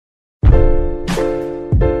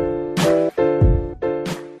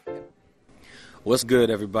What's good,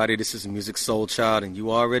 everybody? This is Musiq Soulchild, and you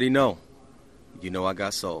already know. You know I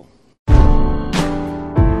got soul.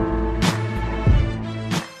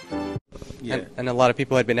 Yeah. And a lot of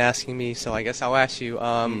people had been asking me, so I guess I'll ask you,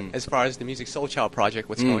 as far as the Musiq Soulchild project,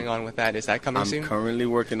 what's going on with that? Is that coming soon? I'm currently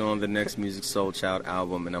working on the next Musiq Soulchild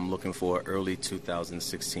album, and I'm looking for an early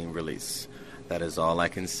 2016 release. That is all I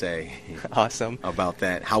can say. Awesome. About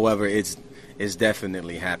that. However, it's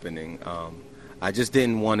definitely happening. I just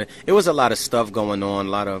didn't want to. It was a lot of stuff going on,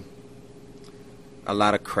 a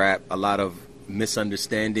lot of crap, a lot of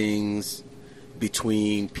misunderstandings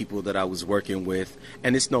between people that I was working with,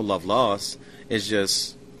 and it's no love lost. It's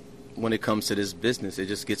just when it comes to this business, it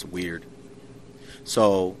just gets weird.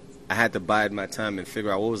 So I had to bide my time and figure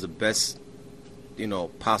out what was the best,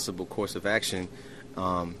 possible course of action,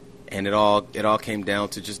 and it all came down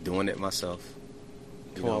to just doing it myself.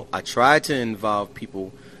 Cool. I tried to involve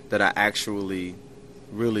people that I actually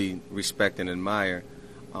really respect and admire,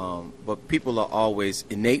 but people are always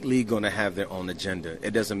innately going to have their own agenda.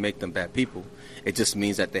 It doesn't make them bad people. It just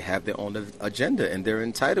means that they have their own agenda, and they're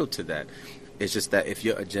entitled to that. It's just that if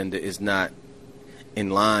your agenda is not in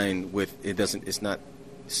line with, it's not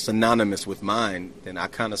synonymous with mine, then I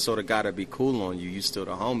kind of sort of got to be cool on you. You still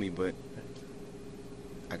the homie, but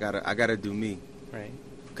I gotta do me. Right.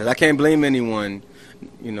 Because I can't blame anyone,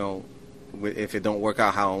 if it don't work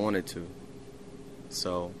out how I want it to.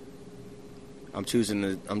 So I'm choosing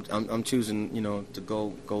to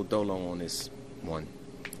go dolo on this one,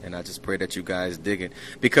 and I just pray that you guys dig it,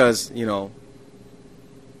 because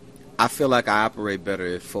I feel like I operate better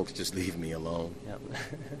if folks just leave me alone. Yep.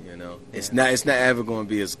 Yeah. It's not ever going to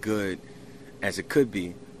be as good as it could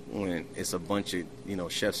be when it's a bunch of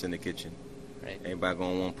chefs in the kitchen. Right. Everybody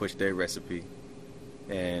going to want to push their recipe,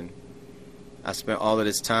 and I spent all of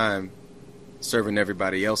this time serving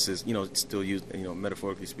everybody else's, still use,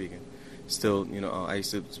 metaphorically speaking, still, I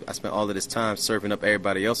spent all of this time serving up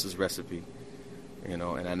everybody else's recipe, and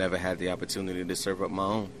I never had the opportunity to serve up my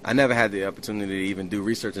own. I never had the opportunity to even do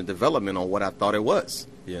research and development on what I thought it was,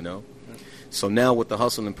 So now with the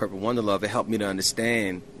Husel and Purple Wonderluv, it helped me to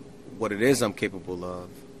understand what it is I'm capable of,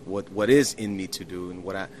 what is in me to do, and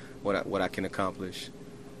what I can accomplish.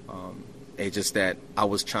 It's just that I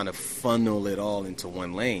was trying to funnel it all into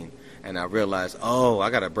one lane, and I realized, I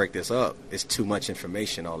got to break this up. It's too much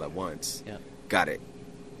information all at once. Yeah. Got it.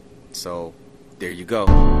 So there you go.